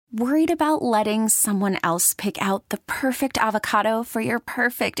Worried about letting someone else pick out the perfect avocado for your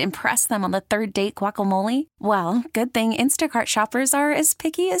perfect impress them on the third date guacamole? Well, good thing Instacart shoppers are as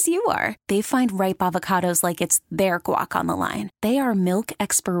picky as you are. They find ripe avocados like it's their guac on the line. They are milk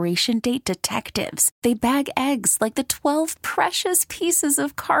expiration date detectives. They bag eggs like the 12 precious pieces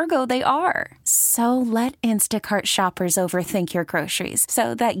of cargo they are. So let Instacart shoppers overthink your groceries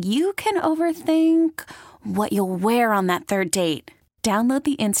so that you can overthink what you'll wear on that third date. Download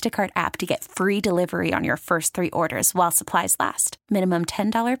the Instacart app to get free delivery on your first 3 orders while supplies last. Minimum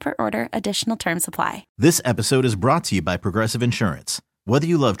 $10 per order. Additional terms apply. This episode is brought to you by Progressive Insurance. Whether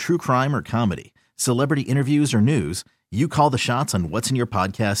you love true crime or comedy, celebrity interviews or news, you call the shots on what's in your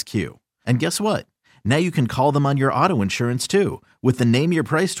podcast queue. And guess what? Now you can call them on your auto insurance too with the Name Your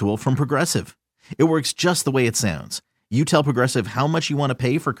Price tool from Progressive. It works just the way it sounds. You tell Progressive how much you want to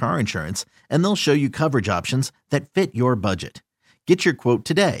pay for car insurance, and they'll show you coverage options that fit your budget. Get your quote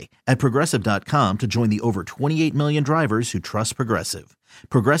today at Progressive.com to join the over 28 million drivers who trust Progressive.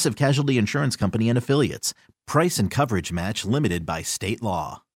 Progressive Casualty Insurance Company and Affiliates. Price and coverage match limited by state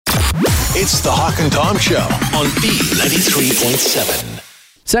law. It's the Hawk and Tom Show on B93.7.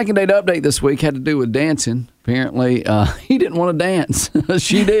 Second date update this week had to do with dancing. Apparently, he didn't want to dance.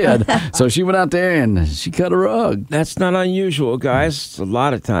 She did. So she went out there and she cut a rug. That's not unusual, guys. A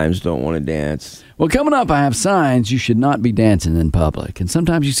lot of times don't want to dance. Well, coming up, I have signs you should not be dancing in public. And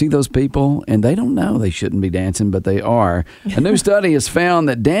sometimes you see those people and they don't know they shouldn't be dancing, but they are. A new study has found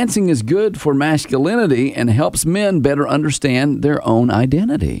that dancing is good for masculinity and helps men better understand their own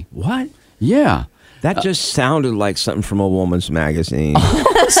identity. What? Yeah. That just sounded like something from a woman's magazine.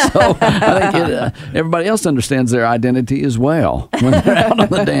 So I think everybody else understands their identity as well when they're out on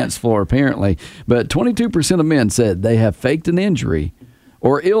the dance floor, apparently. But 22% of men said they have faked an injury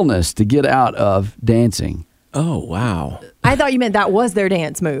or illness to get out of dancing. Oh, wow. I thought you meant that was their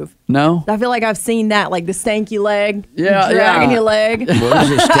dance move. No? I feel like I've seen that, like the stanky leg. Yeah, dragging yeah. your leg. What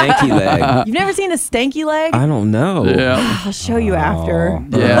is a stanky leg? You've never seen a stanky leg? I don't know. Yeah. I'll show you after.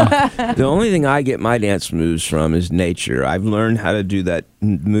 Yeah. The only thing I get my dance moves from is nature. I've learned how to do that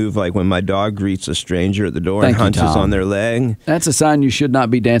move like when my dog greets a stranger at the door and hunches on their leg. That's a sign you should not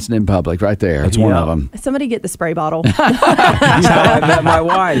be dancing in public right there. That's one of them. Somebody get the spray bottle. That's how I met my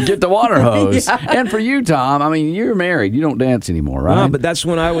wife. Get the water hose. Yeah. And for you, Tom, I mean, you're married. You don't dance anymore, right? No, but that's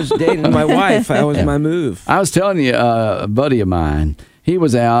when I was dating my wife. That was my move. I was telling you, a buddy of mine, he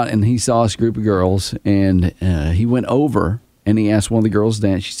was out and he saw this group of girls and he went over and he asked one of the girls to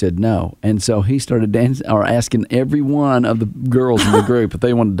dance. She said no. And so he started dancing or asking every one of the girls in the group if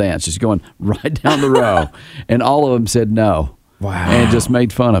they wanted to dance, just going right down the row. And all of them said no. Wow. And just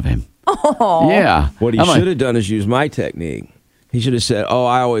made fun of him. Oh. Yeah. What he should have done is use my technique. He should have said,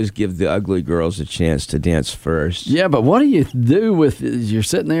 I always give the ugly girls a chance to dance first. Yeah, but what do you do with, you're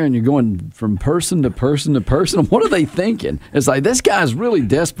sitting there and you're going from person to person to person. What are they thinking? It's like, this guy's really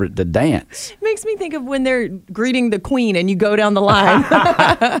desperate to dance. Makes me think of when they're greeting the queen and you go down the line.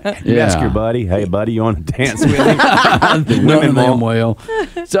 You ask your buddy, hey, buddy, you want to dance with me? The women them will.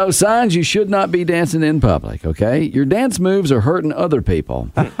 So signs you should not be dancing in public, okay? Your dance moves are hurting other people.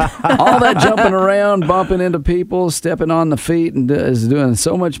 All that jumping around, bumping into people, stepping on the feet, and is doing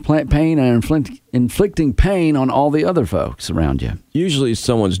so much pain and inflicting pain on all the other folks around you. Usually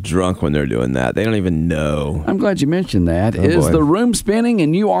someone's drunk when they're doing that. They don't even know. I'm glad you mentioned that. Is boy. the room spinning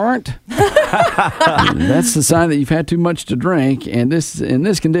and you aren't? That's the sign that you've had too much to drink. And in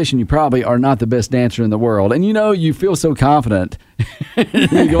this condition, you probably are not the best dancer in the world. And you feel so confident.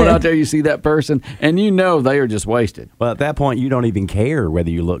 You're going out there, you see that person, and you know they are just wasted. Well, at that point, you don't even care whether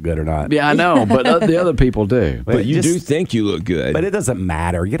you look good or not. Yeah, I know, but the other people do. But you do think you look good. But it doesn't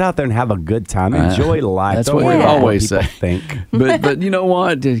matter. Get out there and have a good time. Enjoy life. That's Don't what worry we about always what say. people think. But you know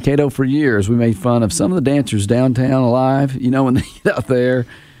what, Cato, for years we made fun of some of the dancers downtown alive. When they get out there,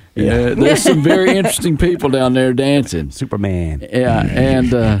 there's some very interesting people down there dancing. Superman. Yeah,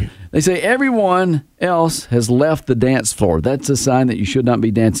 and they say everyone else has left the dance floor. That's a sign that you should not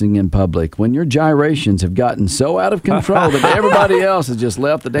be dancing in public. When your gyrations have gotten so out of control that everybody else has just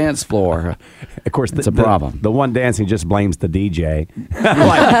left the dance floor, of course, it's a problem. The one dancing just blames the DJ.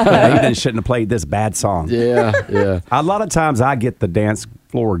 Like, he shouldn't have played this bad song. Yeah. A lot of times I get the dance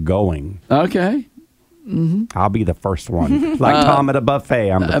floor going. Okay. Mm-hmm. I'll be the first one. Like Tom at a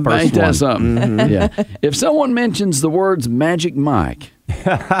buffet, I'm the first ain't that one. something? Mm-hmm. Yeah. If someone mentions the words Magic Mike,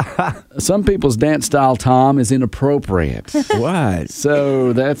 some people's dance style, Tom, is inappropriate. What?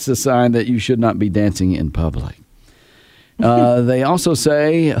 So that's a sign that you should not be dancing in public. They also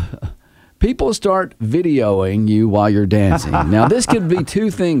say people start videoing you while you're dancing. Now, this could be two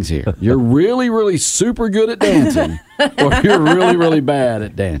things here. You're really, really super good at dancing, or you're really, really bad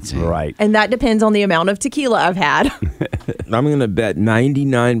at dancing. Right. And that depends on the amount of tequila I've had. I'm going to bet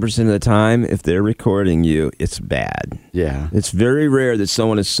 99% of the time, if they're recording you, it's bad. Yeah. It's very rare that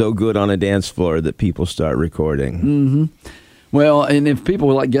someone is so good on a dance floor that people start recording. Mm-hmm. Well, and if people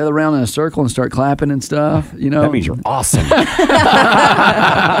like gather around in a circle and start clapping and stuff, that means you're awesome.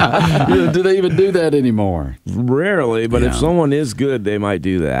 Do they even do that anymore? Rarely, but if someone is good, they might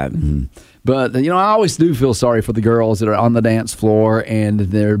do that. Mm-hmm. But, I always do feel sorry for the girls that are on the dance floor and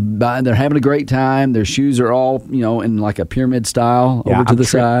they're having a great time. Their shoes are all, in like a pyramid style over to the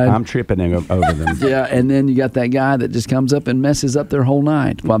side. I'm tripping over them. Yeah, and then you got that guy that just comes up and messes up their whole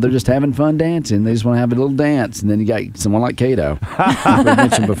night while they're just having fun dancing. They just want to have a little dance. And then you got someone like Cato, like we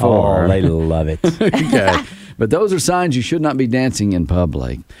mentioned before. Oh, they love it. Okay. But those are signs you should not be dancing in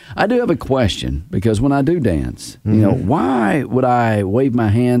public. I do have a question, because when I do dance, why would I wave my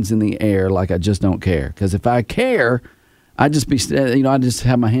hands in the air like I just don't care? Because if I care, I'd just be, I'd just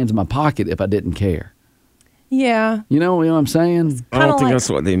have my hands in my pocket if I didn't care. Yeah. You know what I'm saying? I don't think that's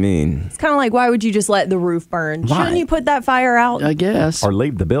what they mean. It's kind of like, why would you just let the roof burn? Right. Shouldn't you put that fire out? I guess. Or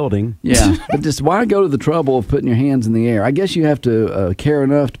leave the building. Yeah, but just why go to the trouble of putting your hands in the air? I guess you have to care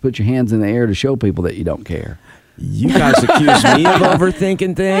enough to put your hands in the air to show people that you don't care. You guys accuse me of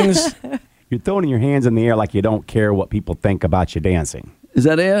overthinking things. You're throwing your hands in the air like you don't care what people think about you dancing. Is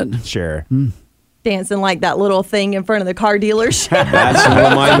that it? Sure. Dancing like that little thing in front of the car dealership. That's one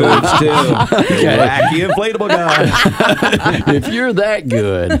of my moves, too. Wacky inflatable guy. If you're that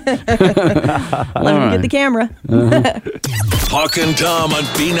good. Let me get the camera. Hawk and Tom on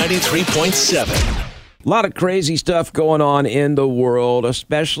B93.7. A lot of crazy stuff going on in the world,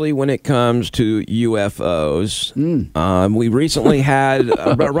 especially when it comes to UFOs. We recently had,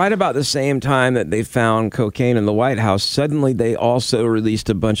 right about the same time that they found cocaine in the White House, suddenly they also released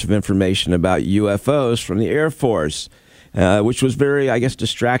a bunch of information about UFOs from the Air Force, which was very, I guess,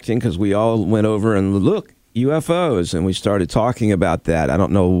 distracting because we all went over and look, UFOs, and we started talking about that. I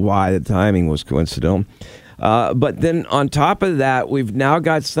don't know why the timing was coincidental. But then on top of that, we've now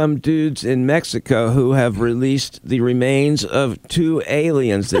got some dudes in Mexico who have released the remains of 2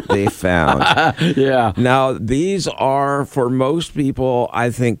 aliens that they found. Yeah. Now, these are, for most people, I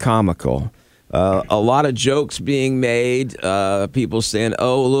think, comical. A lot of jokes being made, people saying,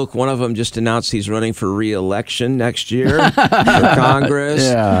 oh, look, one of them just announced he's running for re-election next year for Congress.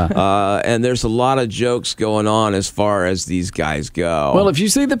 Yeah. And there's a lot of jokes going on as far as these guys go. Well, if you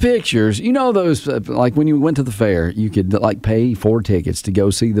see the pictures, those, like when you went to the fair, you could pay 4 tickets to go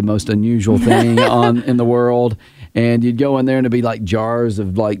see the most unusual thing in the world. And you'd go in there and it'd be like jars of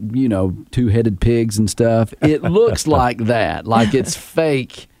 2-headed pigs and stuff. It looks like that, like it's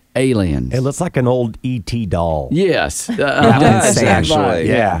fake aliens. It looks like an old E.T. doll. Yes. Actually.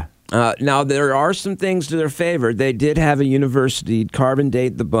 Yeah. Now, there are some things to their favor. They did have a university carbon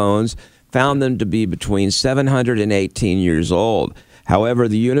date the bones, found them to be between 700 and 18 years old. However,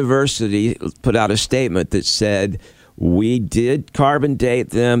 the university put out a statement that said, we did carbon date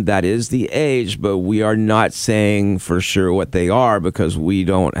them. That is the age, but we are not saying for sure what they are because we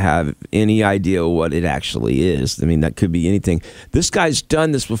don't have any idea what it actually is. I mean, that could be anything. This guy's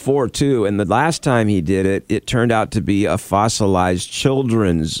done this before, too, and the last time he did it, it turned out to be a fossilized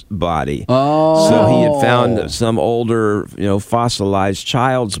children's body. Oh. So he had found some older, fossilized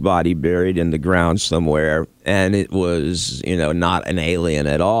child's body buried in the ground somewhere. And it was, not an alien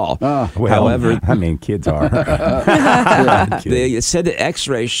at all. However, kids are. They said the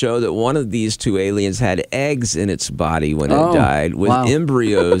X-rays show that one of these 2 aliens had eggs in its body when it died, with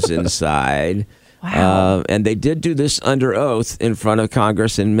embryos inside. Wow. And they did do this under oath in front of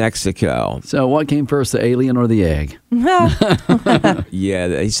Congress in Mexico. So what came first, the alien or the egg? Yeah,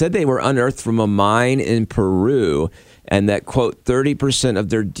 they said they were unearthed from a mine in Peru, and that, quote, 30% of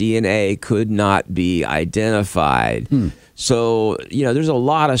their DNA could not be identified. So, there's a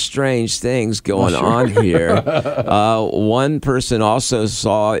lot of strange things going on here. One person also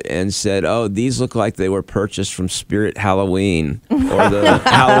saw it and said, oh, these look like they were purchased from Spirit Halloween or the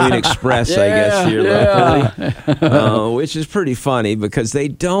Halloween Express, I guess, here locally, which is pretty funny because they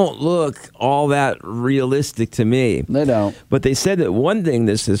don't look all that realistic to me. They don't. But they said that one thing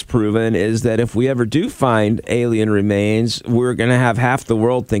this has proven is that if we ever do find alien remains, we're going to have half the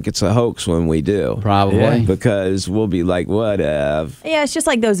world think it's a hoax when we do. Probably. Because we'll be like, whatever. Yeah, it's just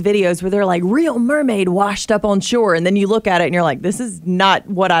like those videos where they're like real mermaid washed up on shore, and then you look at it and you're like, this is not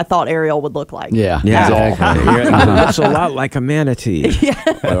what I thought Ariel would look like. Yeah, exactly. It looks a lot like a manatee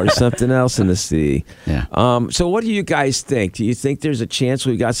or something else in the sea. Yeah. So what do you guys think? Do you think there's a chance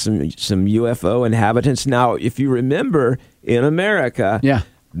we got some UFO inhabitants? Now, if you remember, in America,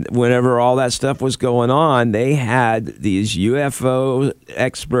 whenever all that stuff was going on, they had these UFO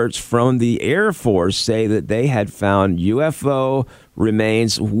experts from the Air Force say that they had found UFO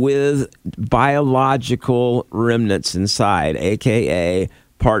remains with biological remnants inside, a.k.a.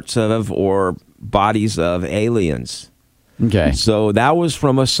 parts of or bodies of aliens. Okay. So that was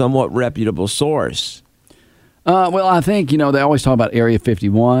from a somewhat reputable source. Well, I think, they always talk about Area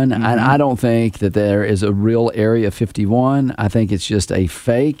 51, and I don't think that there is a real Area 51. I think it's just a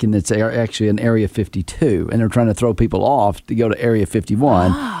fake, and it's actually an Area 52, and they're trying to throw people off to go to Area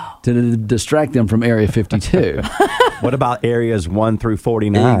 51 to distract them from Area 52. What about areas 1 through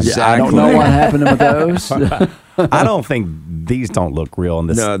 49? Exactly. I don't know what happened with those. I don't think these don't look real in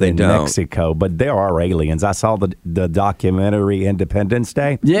they don't. Mexico, but there are aliens. I saw the documentary Independence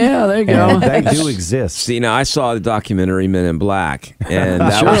Day. Yeah, there you go. And they do exist. See, now I saw the documentary Men in Black, and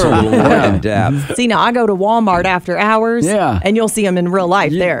that was a little more in depth. See, now I go to Walmart after hours, and you'll see them in real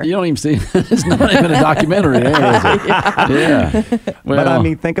life there. You don't even see it's not even a documentary there, is it? Yeah. Well, But I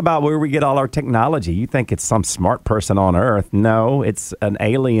mean, think about where we get all our technology. You think it's some smart person on Earth. No, it's an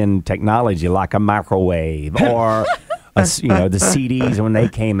alien technology like a microwave or the CDs when they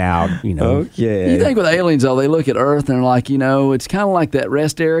came out. Okay. You think with aliens, though, they look at Earth and they're like, it's kind of like that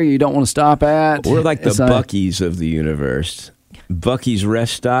rest area you don't want to stop at. We're like the Buc-ee's of the universe. Buc-ee's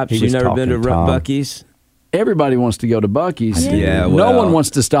rest stops. You've never been to Buc-ee's? Everybody wants to go to Buc-ee's. Yeah, no one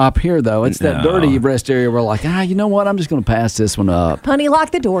wants to stop here, though. It's that dirty rest area where like, you know what? I'm just going to pass this one up. Honey,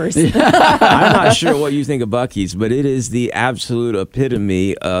 lock the doors. I'm not sure what you think of Buc-ee's, but it is the absolute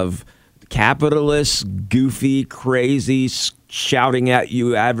epitome of capitalist, goofy, crazy, shouting at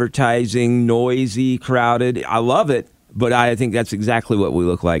you, advertising, noisy, crowded. I love it, but I think that's exactly what we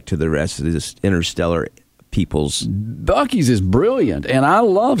look like to the rest of this interstellar peoples. Buc-ee's is brilliant, and I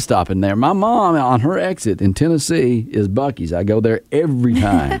love stopping there. My mom, on her exit in Tennessee, is Buc-ee's. I go there every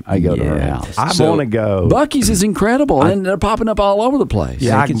time I go to her house. I want to go. Buc-ee's is incredible, and they're popping up all over the place.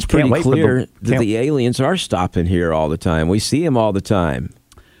 Yeah, I think it's pretty clear that the aliens are stopping here all the time. We see them all the time.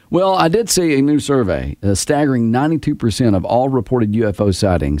 Well, I did see a new survey. A staggering 92% of all reported UFO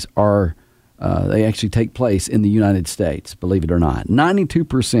sightings they actually take place in the United States, believe it or not.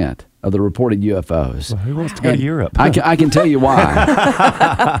 92% of the reported UFOs. Well, who wants to go to Europe? I can tell you why.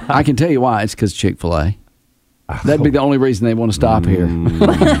 I can tell you why. It's because Chick-fil-A. That'd be the only reason they want to stop here.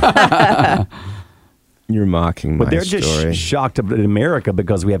 You're mocking my story. But they're just shocked in America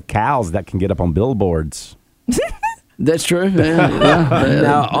because we have cows that can get up on billboards. That's true.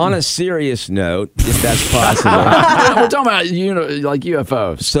 Now, on a serious note, if that's possible. We're talking about like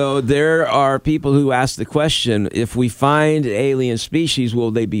UFOs. So there are people who ask the question, if we find alien species, will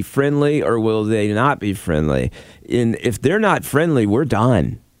they be friendly or will they not be friendly? And if they're not friendly, we're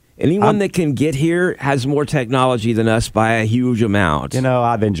done. Anyone that can get here has more technology than us by a huge amount.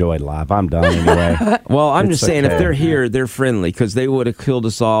 I've enjoyed life. I'm done anyway. Well, I'm just saying, if they're here, they're friendly because they would have killed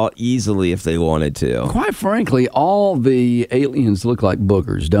us all easily if they wanted to. Quite frankly, all the aliens look like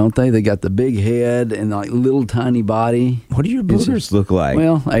boogers, don't they? They got the big head and like little tiny body. What do your boogers look like?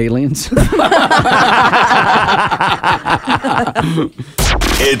 Well, aliens.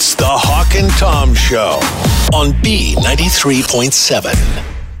 It's the Hawk and Tom Show on B93.7.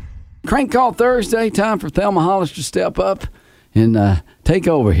 Crank Call Thursday, time for Thelma Holister to step up and take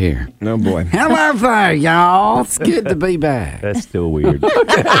over here. Oh, boy. Hello there, y'all. It's good to be back. That's still weird.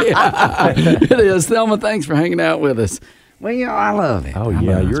 It is. Thelma, thanks for hanging out with us. Well, I love it. Oh,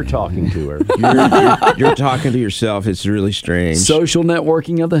 yeah, you're talking to her. You're talking to yourself. It's really strange. Social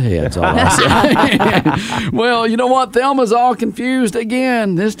networking of the heads, all I say. Well, you know what? Thelma's all confused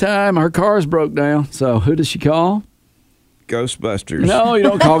again. This time her car's broke down. So who does she call? Ghostbusters. No, you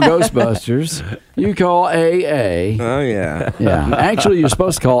don't call Ghostbusters. You call AA. Oh, yeah. Yeah. Actually, you're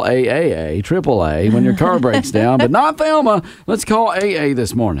supposed to call AAA, AAA, when your car breaks down, but not Thelma. Let's call AA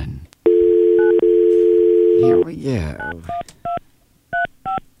this morning. Here we go.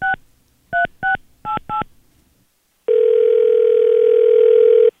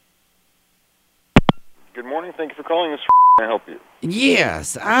 Good morning. Thank you for calling us. Can I help you?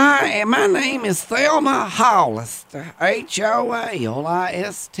 Yes, my name is Thelma Holister, Holister.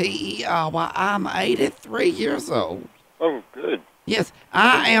 I'm 83 years old. Oh, good. Yes,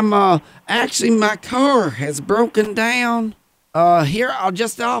 I am, actually my car has broken down Here,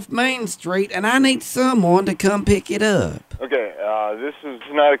 just off Main Street, and I need someone to come pick it up. Okay, this is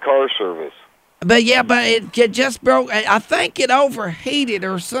not a car service. But it just broke. I think it overheated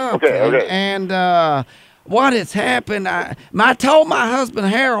or something. Okay. And what has happened? I told my husband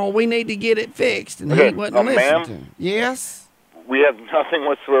Harold we need to get it fixed, and he wouldn't listen ma'am? to me. Yes. We have nothing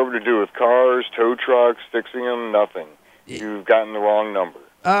whatsoever to do with cars, tow trucks, fixing them, nothing. You've gotten the wrong number.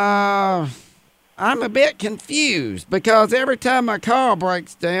 I'm a bit confused because every time my car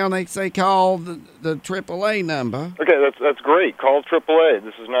breaks down, they say call the AAA number. Okay, that's great. Call AAA.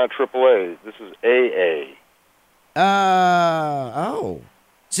 This is not AAA. This is AA. Oh.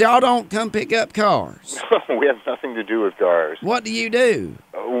 So y'all don't come pick up cars? We have nothing to do with cars. What do you do?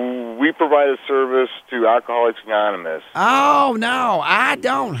 We provide a service to Alcoholics Anonymous. Oh, no, I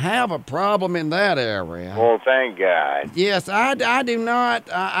don't have a problem in that area. Well, thank God. Yes, I do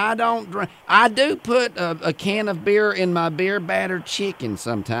not. I don't drink. I do put a can of beer in my beer battered chicken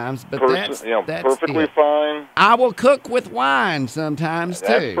sometimes, but that's perfectly it. fine. I will cook with wine sometimes, too.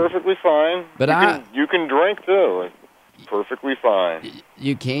 That's perfectly fine. But you can drink, too. Perfectly fine.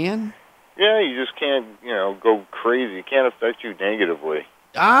 You can? Yeah, you just can't, go crazy. It can't affect you negatively.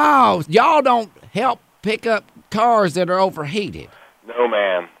 Oh, y'all don't help pick up cars that are overheated. No,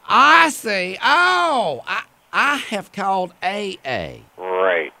 ma'am. I see. Oh, I have called AA.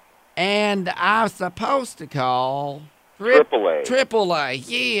 Right. And I'm supposed to call AAA. AAA,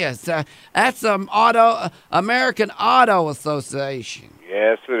 yes. That's American Auto Association.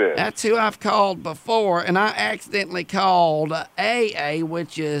 Yes, it is. That's who I've called before, and I accidentally called AA,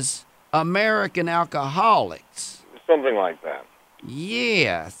 which is American Alcoholics. Something like that.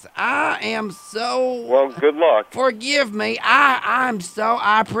 Yes, I am so... Well, good luck. Forgive me. I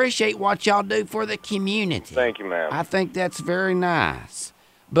appreciate what y'all do for the community. Thank you, ma'am. I think that's very nice.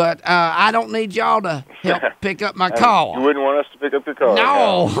 But I don't need y'all to help pick up my car. You wouldn't want us to pick up your car?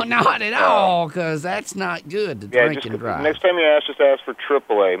 No, not at all, because that's not good to drink and drive. Next time you just ask for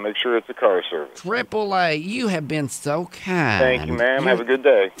AAA. Make sure it's a car service. AAA, you have been so kind. Thank you, ma'am. Have a good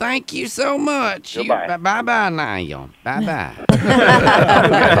day. Thank you so much. Goodbye. Bye-bye now. Bye-bye.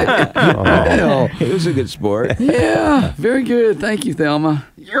 He was a good sport. Yeah, very good. Thank you, Thelma.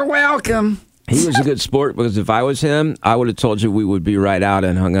 You're welcome. He was a good sport because if I was him, I would have told you we would be right out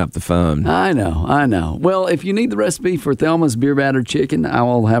and hung up the phone. I know. Well, if you need the recipe for Thelma's beer battered chicken, I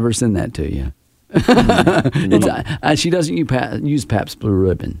will have her send that to you. She doesn't use Pabst Blue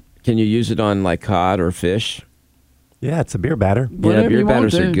Ribbon. Can you use it on like cod or fish? Yeah, it's a beer batter. Yeah, beer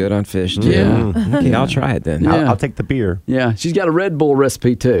batters are good on fish too. Yeah. Okay, I'll try it then. Yeah. I'll take the beer. Yeah, she's got a Red Bull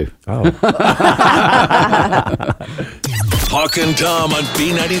recipe too. Oh. Hawk and Tom on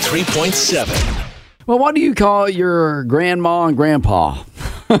B93.7. Well, what do you call your grandma and grandpa?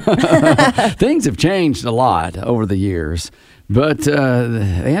 Things have changed a lot over the years, but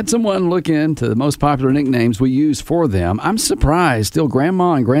they had someone look into the most popular nicknames we use for them. I'm surprised still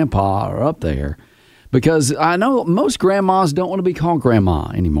grandma and grandpa are up there because I know most grandmas don't want to be called grandma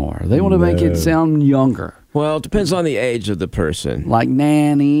anymore. They want to make it sound younger. Well, it depends on the age of the person. Like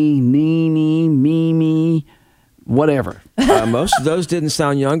Nanny, Nene, Mimi, whatever. Most of those didn't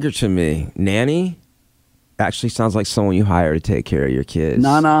sound younger to me. Nanny actually sounds like someone you hire to take care of your kids.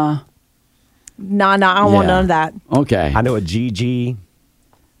 Nana. Nah, I don't want none of that. Okay. I know a Gigi.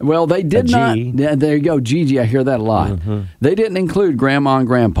 Well, they did not. G. Yeah, there you go, Gigi. I hear that a lot. Mm-hmm. They didn't include grandma and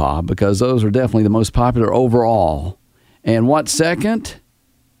grandpa because those are definitely the most popular overall. And what's second?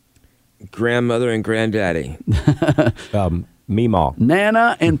 Grandmother and granddaddy. Meemaw.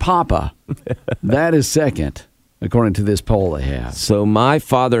 Nana and Papa. That is second, according to this poll they have. So my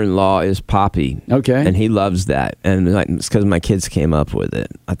father-in-law is Poppy. Okay. And he loves that. And it's because my kids came up with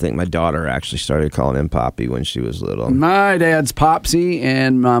it. I think my daughter actually started calling him Poppy when she was little. My dad's Popsy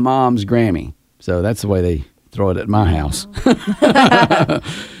and my mom's Grammy. So that's the way they throw it at my house.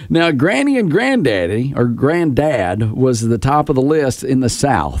 Now, Granny and Granddaddy, or Granddad, was the top of the list in the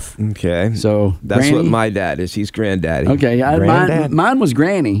South. Okay. So that's Granny, what my dad is. He's Granddaddy. Okay. Mine was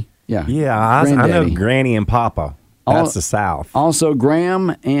Granny. Yeah. Yeah, I know Granny and Papa. That's the South. Also,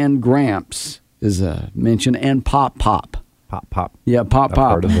 Gram and Gramps is mentioned, and Pop. Pop. Yeah, Pop.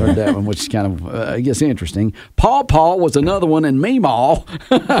 Heard that one, which is kind of, I guess, interesting. Paw was another one, and Meemaw.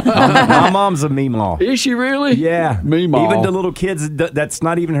 My mom's a Meemaw. Is she really? Yeah, Meemaw. Even the little kids, that's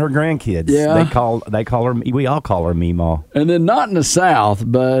not even her grandkids. Yeah. They call her. We all call her Meemaw. And then not in the South,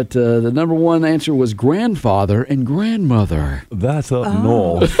 but the number one answer was grandfather and grandmother. That's up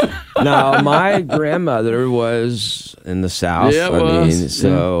north. No, my grandmother was in the South. Yeah, it was.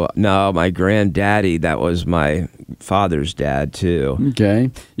 No, my granddaddy, that was my father's dad, too. Okay.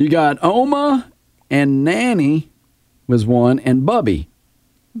 You got Oma and Nanny, was one, and Bubby.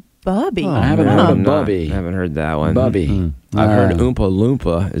 Bubby. I haven't heard of Bubby. I haven't heard that one. Bubby. I've heard Oompa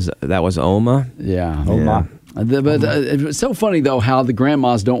Loompa. That was Oma? Yeah. Oma. But it's so funny, though, how the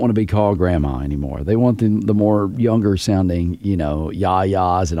grandmas don't want to be called grandma anymore. They want the more younger sounding,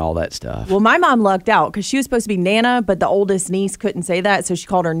 yah-yahs and all that stuff. Well, my mom lucked out because she was supposed to be Nana, but the oldest niece couldn't say that, so she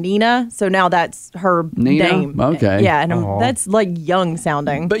called her Nina. So now that's her name. Okay. Yeah, and that's like young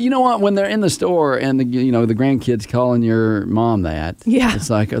sounding. But you know what? When they're in the store and the grandkids calling your mom that, it's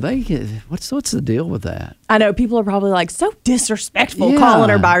like, are they? What's the deal with that? I know people are probably like so disrespectful calling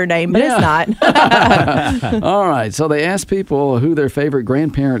her by her name, but it's not. All right, so they asked people who their favorite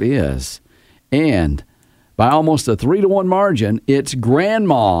grandparent is, and by almost a 3-to-1 margin, it's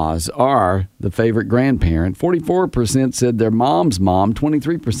grandmas are the favorite grandparent. 44% said their mom's mom,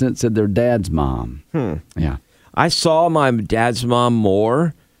 23% said their dad's mom. Yeah. I saw my dad's mom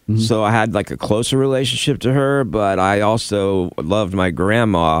more, so I had like a closer relationship to her, but I also loved my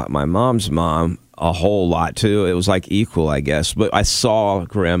grandma, my mom's mom, a whole lot too. It was like equal, I guess, but I saw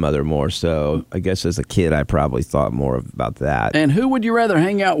grandmother more, so I guess as a kid I probably thought more about that. And who would you rather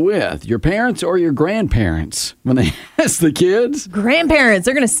hang out with, your parents or your grandparents? When they ask the kids, grandparents,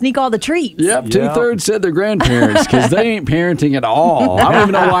 they're going to sneak all the treats. Yep, 2/3 said their grandparents because they ain't parenting at all. I don't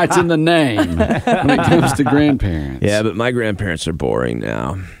even know why it's in the name when it comes to grandparents. Yeah, but my grandparents are boring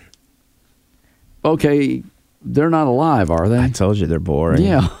now. Okay, they're not alive, are they? I told you they're boring.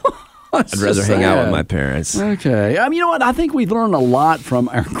 Yeah. I'd rather hang out with my parents. Okay. You know what? I think we've learned a lot from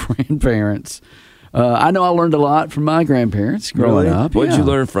our grandparents. I know I learned a lot from my grandparents growing up. What did you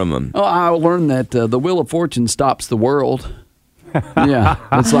learn from them? Oh, I learned that the Wheel of Fortune stops the world. Yeah.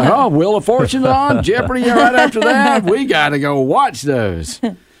 It's like, Wheel of Fortune's on, Jeopardy right after that. We got to go watch those.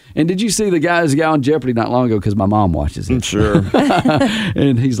 And did you see the guy on Jeopardy not long ago? Because my mom watches it. Sure.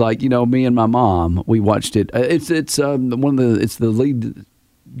 And he's like, me and my mom, we watched it. It's the lead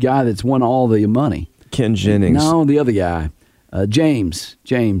guy that's won all the money. Ken Jennings. No, the other guy. James,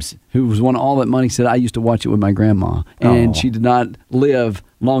 who was won all that money, said, I used to watch it with my grandma. And she did not live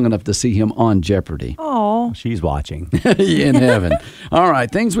long enough to see him on Jeopardy. Oh, she's watching. In heaven. All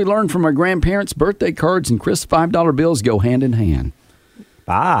right, things we learned from our grandparents, birthday cards and crisp $5 bills go hand in hand.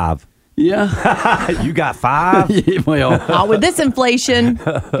 5? Yeah. You got 5? Well. With this inflation,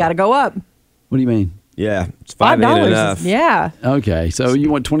 got to go up. What do you mean? Yeah, it's $5 ain't enough. Yeah. Okay, so you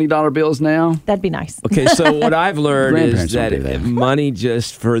want $20 bills now? That'd be nice. Okay, so what I've learned is that money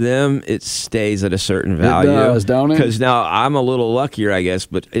just for them, it stays at a certain value. It does, don't it? Because now I'm a little luckier, I guess,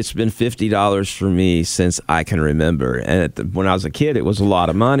 but it's been $50 for me since I can remember. And when I was a kid, it was a lot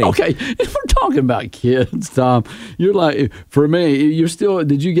of money. Okay, if we're talking about kids, Tom, you're like, for me,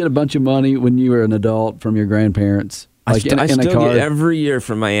 did you get a bunch of money when you were an adult from your grandparents? Like I still get every year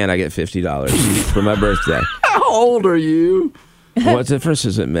from my aunt. I get $50 for my birthday. How old are you? What difference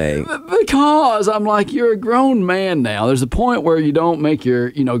does it make? Because I'm like, you're a grown man now. There's a point where you don't make your,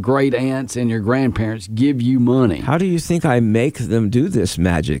 great aunts and your grandparents give you money. How do you think I make them do this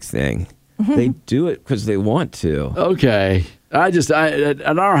magic thing? They do it because they want to. Okay.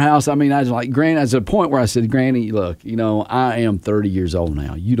 At our house, I was like, Granny, there's a point where I said, Granny, look, I am 30 years old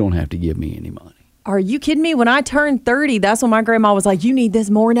now. You don't have to give me any money. Are you kidding me? When I turned 30, that's when my grandma was like, you need this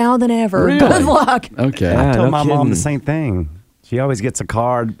more now than ever. Really? Good luck. Okay. I told my mom the same thing. She always gets a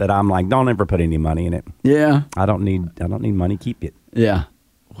card that I'm like, don't ever put any money in it. Yeah. I don't need money. Keep it. Yeah.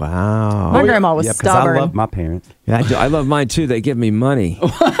 Wow. My grandma was stubborn. I love my parents. Yeah, I love mine too. They give me money.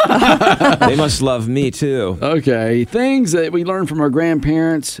 They must love me too. Okay. Things that we learn from our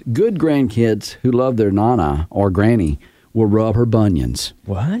grandparents. Good grandkids who love their nana or granny will rub her bunions.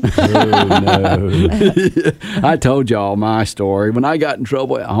 What? Oh, no. I told y'all my story. When I got in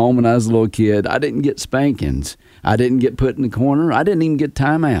trouble at home when I was a little kid, I didn't get spankings. I didn't get put in the corner. I didn't even get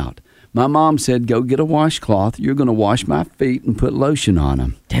time out. My mom said, go get a washcloth. You're going to wash my feet and put lotion on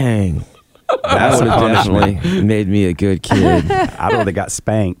them. Dang. That would have definitely made me a good kid. I would have got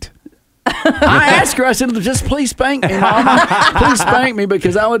spanked. I asked her, I said, just please spank me, Mama. Please spank me,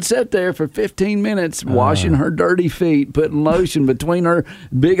 because I would sit there for 15 minutes washing her dirty feet, putting lotion between her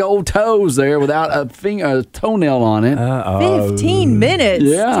big old toes there without a toenail on it. 15 minutes?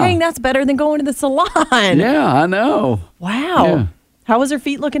 Yeah. Dang, that's better than going to the salon. Yeah, I know. Wow. Yeah. How was her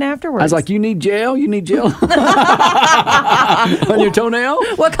feet looking afterwards? I was like, you need gel? You need gel? On your toenail?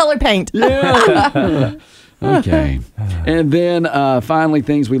 What color paint? Yeah. Okay. And then finally,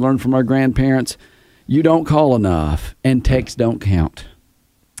 things we learned from our grandparents. You don't call enough, and texts don't count.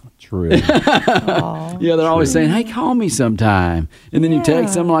 True. Yeah, they're always saying, "Hey, call me sometime," and then you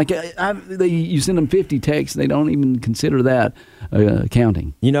text them like, you send them 50 texts. They don't even consider that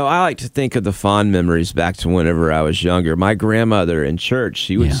counting. You know, I like to think of the fond memories back to whenever I was younger. My grandmother in church,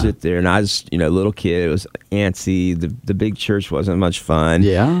 she would sit there, and I was, little kid. It was antsy. The big church wasn't much fun.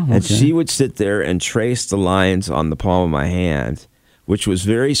 Yeah, okay. And she would sit there and trace the lines on the palm of my hand, which was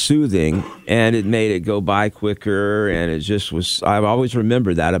very soothing, and it made it go by quicker, and it just was. I've always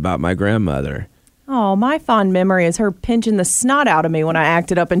remembered that about my grandmother. Oh, my fond memory is her pinching the snot out of me when I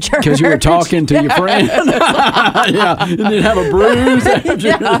acted up in church. Because you were talking to your friend. Yeah, and you'd have a bruise after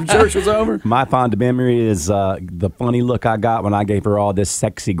church was over. My fond memory is the funny look I got when I gave her all this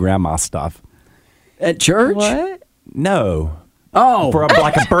sexy grandma stuff. At church? What? No. Oh. For a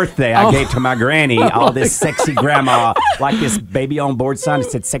birthday, I gave to my granny all this sexy grandma, like this baby on board sign that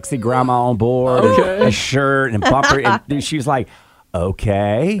said sexy grandma on board, and a shirt and bumper. And she was like,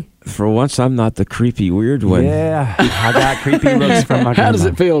 okay. For once, I'm not the creepy weird one. Yeah, I got creepy looks from my grandma. How does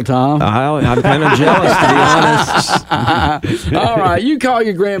it feel, Tom? I'm kind of jealous, to be honest. All right, you call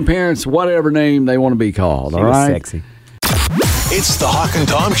your grandparents whatever name they want to be called, all right? Sexy. It's the Hawk and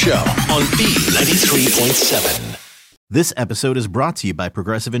Tom Show on B93.7. This episode is brought to you by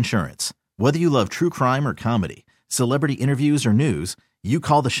Progressive Insurance. Whether you love true crime or comedy, celebrity interviews or news, you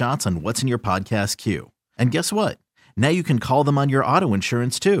call the shots on what's in your podcast queue. And guess what? Now you can call them on your auto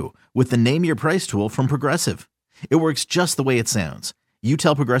insurance too with the Name Your Price tool from Progressive. It works just the way it sounds. You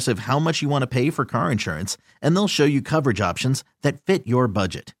tell Progressive how much you want to pay for car insurance, and they'll show you coverage options that fit your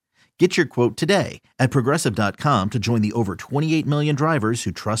budget. Get your quote today at Progressive.com to join the over 28 million drivers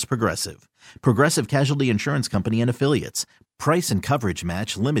who trust Progressive. Progressive Casualty Insurance Company and Affiliates. Price and coverage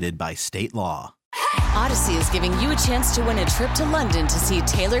match limited by state law. Odyssey is giving you a chance to win a trip to London to see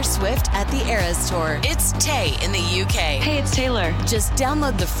Taylor Swift at the Eras Tour. It's Tay in the UK. Hey, it's Taylor. Just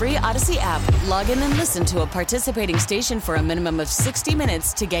download the free Odyssey app, log in and listen to a participating station for a minimum of 60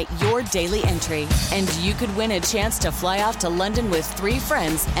 minutes to get your daily entry. And you could win a chance to fly off to London with 3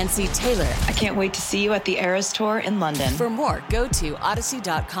 friends and see Taylor. I can't wait to see you at the Eras Tour in London. For more, go to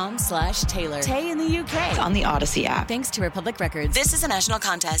odyssey.com/Taylor. Tay in the UK. It's on the Odyssey app. Thanks to Republic Records. This is a national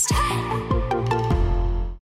contest.